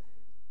decided,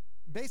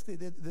 basically,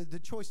 the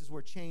choices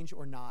were change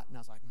or not. And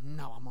I was like,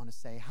 no, I'm going to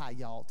say hi,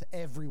 y'all, to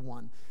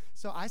everyone.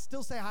 So I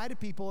still say hi to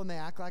people, and they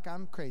act like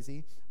I'm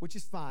crazy, which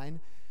is fine.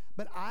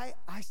 But I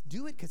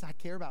do it because I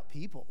care about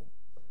people.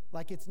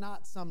 Like, it's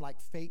not some,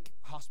 like, fake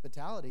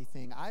hospitality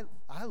thing.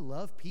 I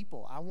love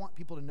people. I want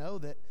people to know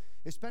that,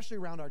 especially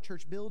around our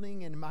church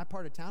building and in my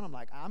part of town, I'm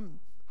like,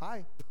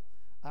 hi,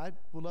 I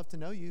would love to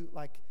know you.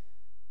 Like,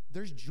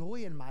 there's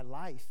joy in my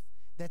life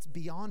that's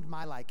beyond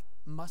my, like,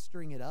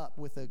 mustering it up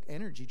with an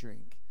energy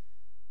drink.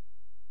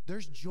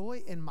 There's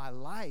joy in my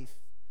life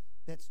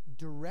that's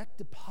direct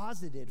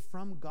deposited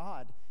from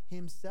God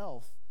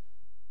himself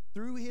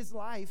through his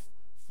life,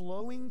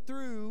 flowing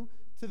through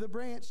to the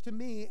branch to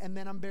me, and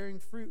then I'm bearing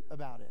fruit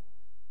about it.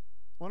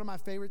 One of my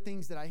favorite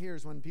things that I hear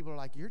is when people are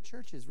like, your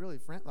church is really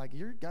friendly. Like,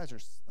 your guys are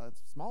a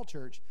small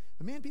church,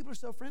 but man, people are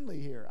so friendly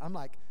here. I'm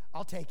like,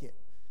 I'll take it.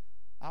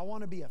 I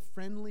want to be a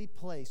friendly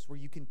place where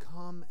you can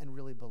come and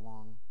really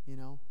belong,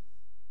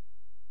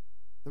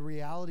 The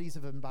realities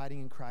of abiding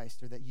in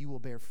Christ are that you will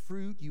bear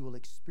fruit, you will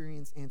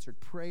experience answered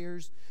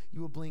prayers, you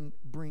will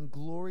bring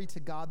glory to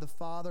God the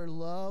Father,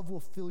 love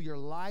will fill your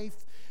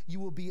life, you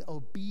will be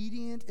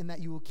obedient in that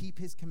you will keep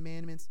his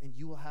commandments, and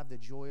you will have the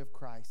joy of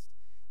Christ.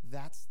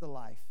 That's the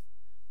life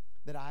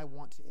that I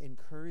want to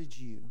encourage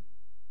you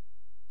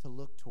to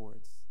look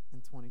towards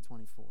in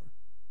 2024.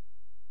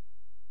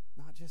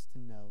 Not just to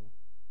know,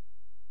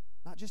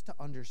 not just to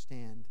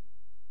understand,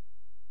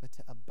 but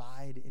to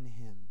abide in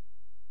him.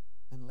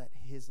 And let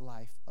his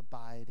life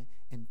abide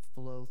and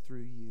flow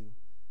through you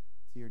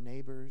to your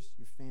neighbors,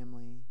 your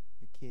family,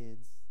 your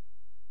kids,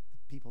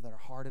 the people that are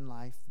hard in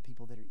life, the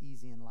people that are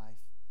easy in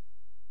life.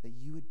 That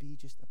you would be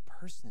just a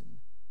person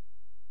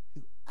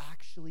who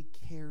actually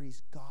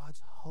carries God's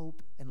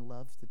hope and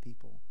love to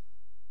people.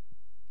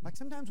 Like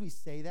sometimes we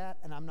say that,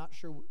 and I'm not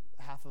sure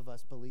half of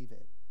us believe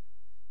it.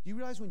 Do you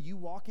realize when you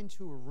walk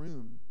into a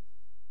room,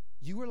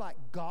 you are like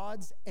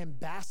God's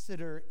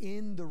ambassador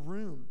in the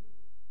room?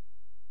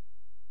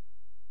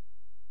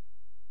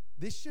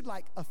 This should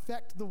like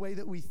affect the way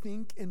that we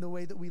think and the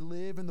way that we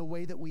live and the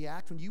way that we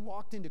act. When you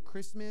walked into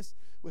Christmas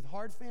with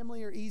hard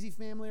family or easy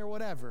family or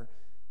whatever,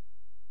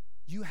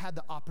 you had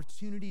the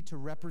opportunity to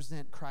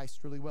represent Christ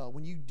really well.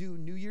 When you do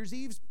New Year's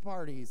Eve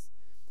parties,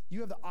 you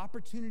have the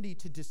opportunity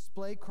to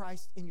display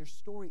Christ in your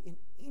story in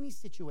any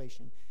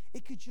situation.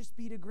 It could just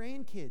be to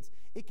grandkids.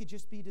 It could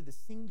just be to the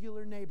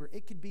singular neighbor.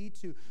 It could be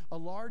to a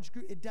large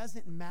group. It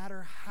doesn't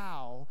matter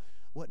how.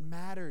 What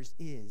matters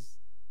is,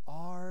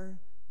 are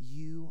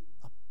you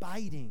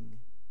abiding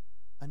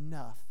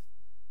enough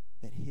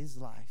that his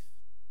life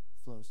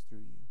flows through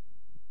you?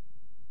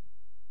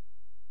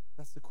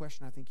 That's the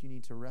question I think you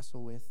need to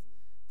wrestle with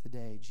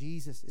today.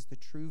 Jesus is the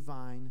true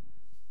vine.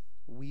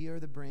 We are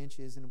the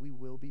branches, and we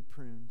will be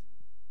pruned.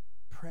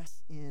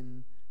 Press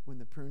in when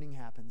the pruning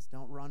happens.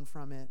 Don't run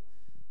from it.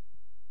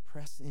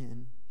 press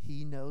in.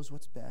 He knows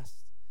what's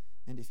best.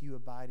 And if you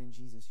abide in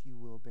Jesus, you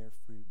will bear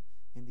fruit.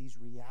 And these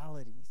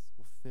realities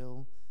will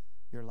fill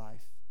your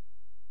life.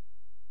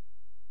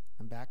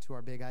 And back to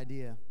our big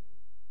idea.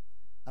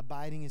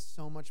 Abiding is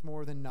so much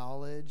more than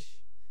knowledge.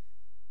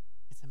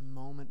 It's a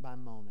moment by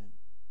moment,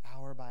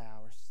 hour by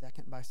hour,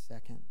 second by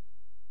second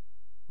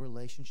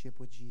relationship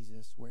with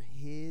Jesus where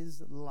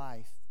his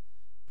life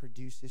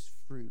produces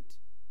fruit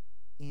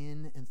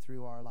in and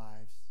through our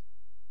lives.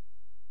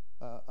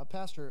 A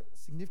pastor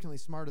significantly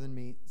smarter than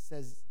me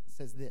says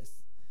this.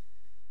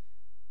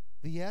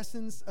 The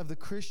essence of the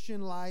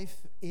Christian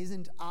life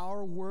isn't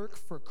our work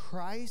for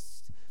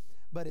Christ,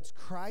 but it's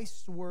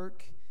Christ's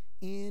work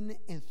in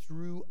and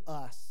through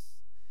us.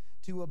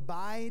 To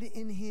abide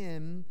in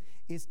him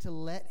is to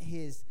let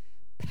his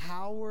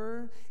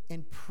power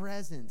and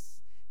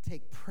presence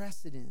take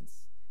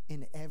precedence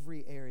in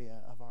every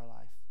area of our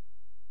life.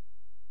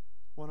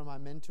 One of my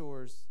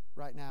mentors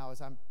right now,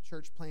 as I'm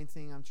church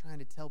planting, I'm trying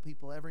to tell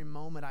people every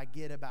moment I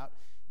get about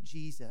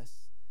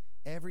Jesus.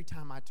 Every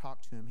time I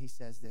talk to him, he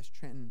says this,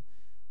 Trenton,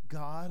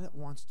 God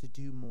wants to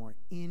do more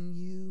in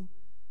you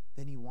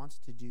than he wants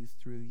to do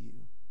through you.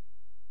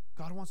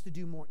 God wants to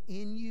do more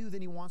in you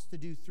than he wants to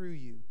do through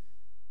you.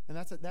 And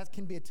that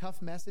can be a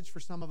tough message for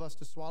some of us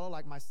to swallow,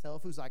 like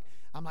myself, who's like,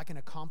 I'm like an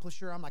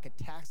accomplisher. I'm like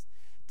a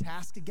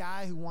task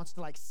guy who wants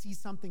to like see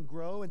something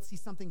grow and see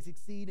something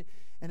succeed.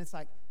 And it's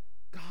like,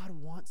 God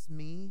wants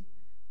me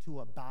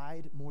to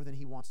abide more than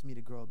he wants me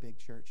to grow a big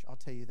church. I'll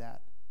tell you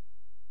that.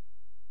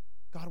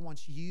 God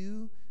wants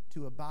you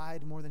to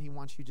abide more than he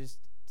wants you just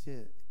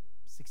to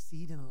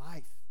succeed in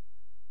life.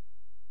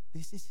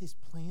 This is his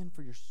plan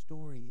for your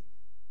story,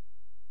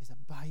 is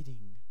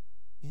abiding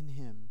in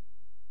him.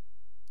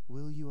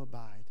 Will you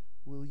abide?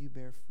 Will you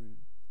bear fruit?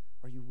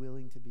 Are you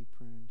willing to be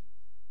pruned?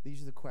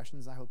 These are the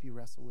questions I hope you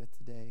wrestle with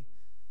today.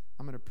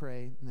 I'm going to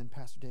pray, and then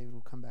Pastor David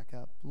will come back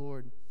up.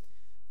 Lord,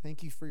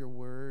 thank you for your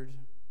word.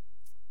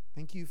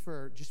 Thank you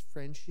for just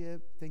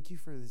friendship. Thank you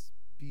for this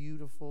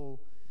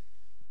beautiful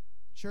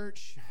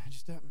church,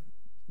 just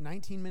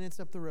 19 minutes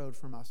up the road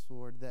from us,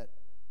 Lord, that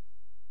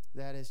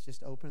has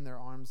just opened their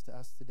arms to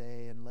us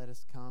today and let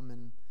us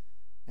come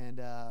and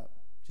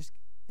just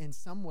in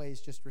some ways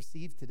just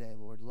receive today,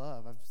 Lord,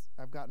 love.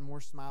 I've gotten more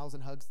smiles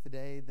and hugs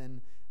today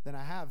than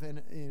I have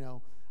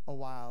in a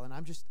while, and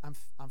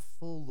I'm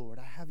full, Lord.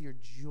 I have your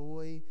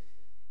joy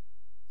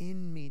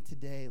in me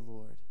today,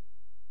 Lord.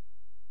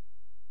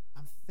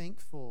 I'm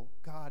thankful,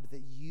 God,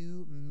 that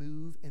you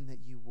move and that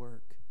you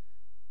work.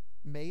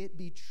 May it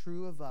be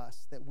true of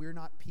us that we're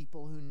not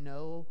people who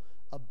know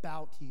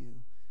about you,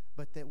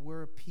 but that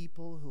we're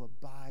people who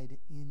abide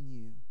in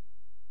you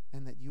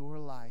and that your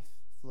life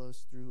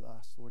flows through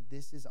us. Lord,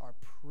 this is our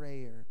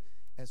prayer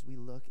as we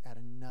look at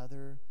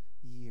another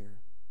year.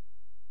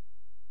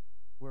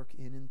 Work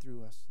in and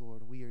through us,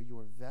 Lord. We are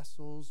your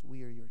vessels.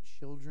 We are your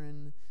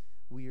children.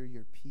 We are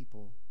your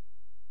people.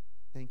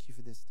 Thank you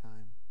for this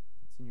time.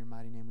 It's in your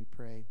mighty name we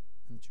pray.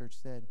 And the church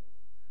said,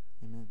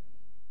 amen.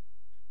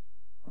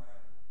 All right,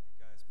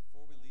 guys,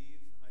 before we leave,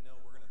 I know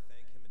we're going to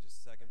thank him in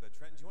just a second, but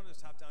Trenton, do you want to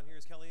just hop down here?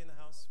 Is Kelly in the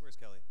house? Where's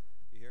Kelly?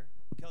 You here?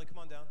 Kelly, come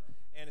on down.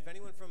 And if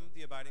anyone from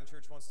the Abiding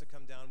Church wants to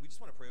come down, we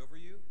just want to pray over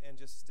you and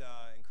just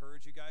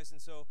encourage you guys. And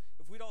so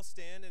if we'd all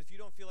stand, and if you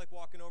don't feel like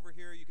walking over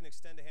here, you can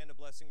extend a hand of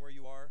blessing where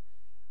you are.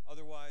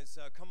 Otherwise,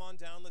 come on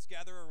down. Let's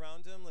gather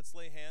around him. Let's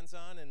lay hands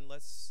on, and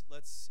let's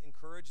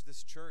encourage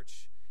this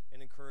church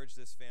and encourage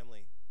this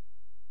family.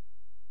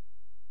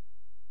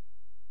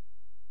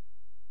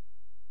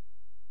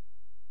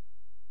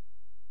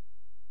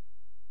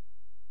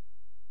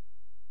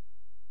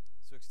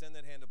 So extend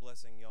that hand of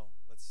blessing, y'all.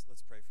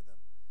 Let's pray for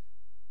them.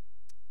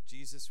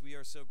 Jesus, we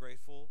are so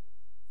grateful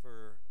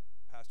for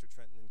Pastor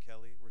Trenton and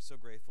Kelly. We're so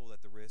grateful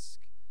that the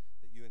risk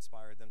that you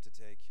inspired them to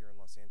take here in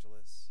Los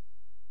Angeles.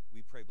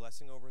 We pray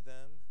blessing over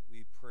them.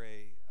 We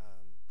pray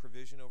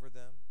provision over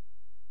them.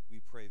 We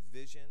pray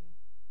vision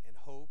and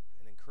hope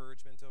and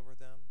encouragement over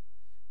them.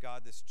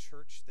 God, this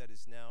church that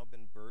has now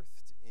been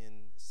birthed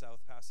in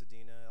South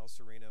Pasadena, El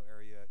Sereno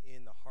area,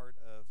 in the heart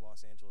of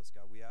Los Angeles,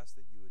 God, we ask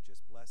that you would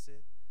just bless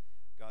it.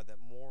 God,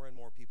 that more and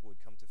more people would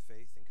come to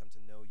faith and come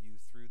to know you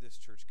through this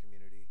church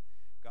community.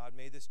 God,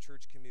 may this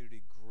church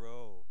community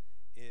grow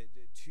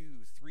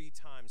 2, 3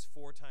 times,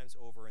 4 times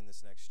over in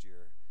this next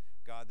year.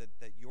 God,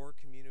 that your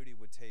community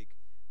would take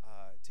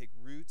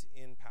root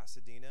in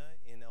Pasadena,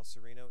 in El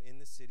Sereno, in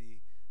the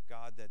city.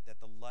 God, that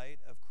the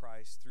light of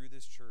Christ through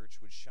this church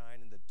would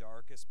shine in the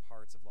darkest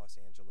parts of Los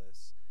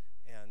Angeles.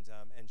 And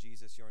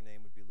Jesus, your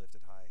name would be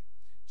lifted high.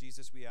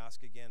 Jesus, we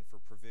ask again for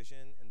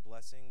provision and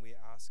blessing. We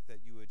ask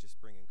that you would just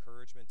bring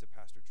encouragement to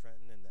Pastor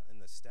Trenton and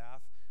the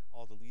staff,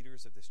 all the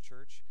leaders of this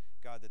church.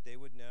 God, that they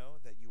would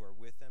know that you are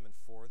with them and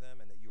for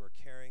them, and that you are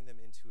carrying them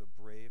into a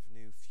brave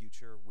new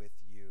future with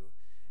you.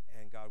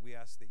 And God, we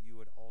ask that you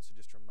would also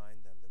just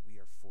remind them that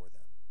we are for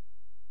them.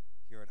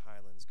 Here at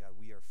Highlands, God,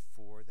 we are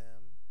for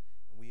them,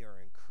 and we are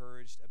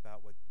encouraged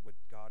about what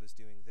God is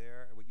doing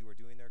there, what you are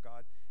doing there,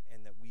 God,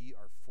 and that we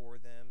are for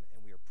them,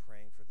 and we are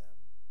praying for them.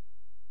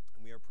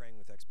 And we are praying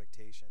with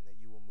expectation that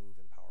you will move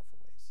in powerful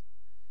ways.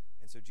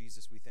 And so,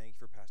 Jesus, we thank you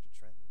for Pastor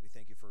Trenton. We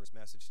thank you for his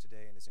message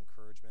today and his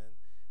encouragement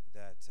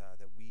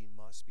that we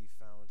must be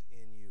found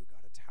in you,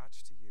 God,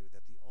 attached to you,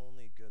 that the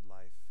only good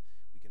life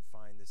we can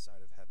find this side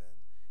of heaven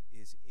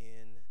is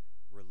in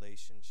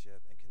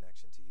relationship and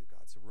connection to you,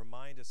 God. So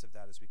remind us of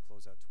that as we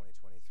close out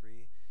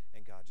 2023.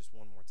 And God, just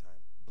one more time,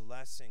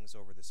 blessings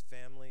over this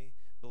family,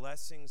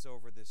 blessings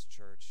over this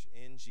church,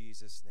 in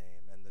Jesus'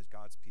 name. And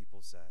God's people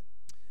said,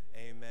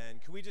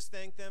 amen. Can we just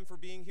thank them for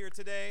being here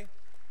today?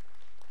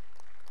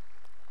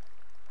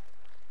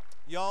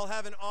 Y'all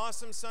have an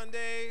awesome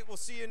Sunday. We'll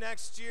see you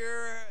next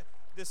year.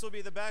 This will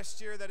be the best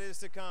year that is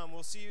to come.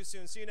 We'll see you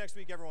soon. See you next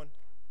week, everyone.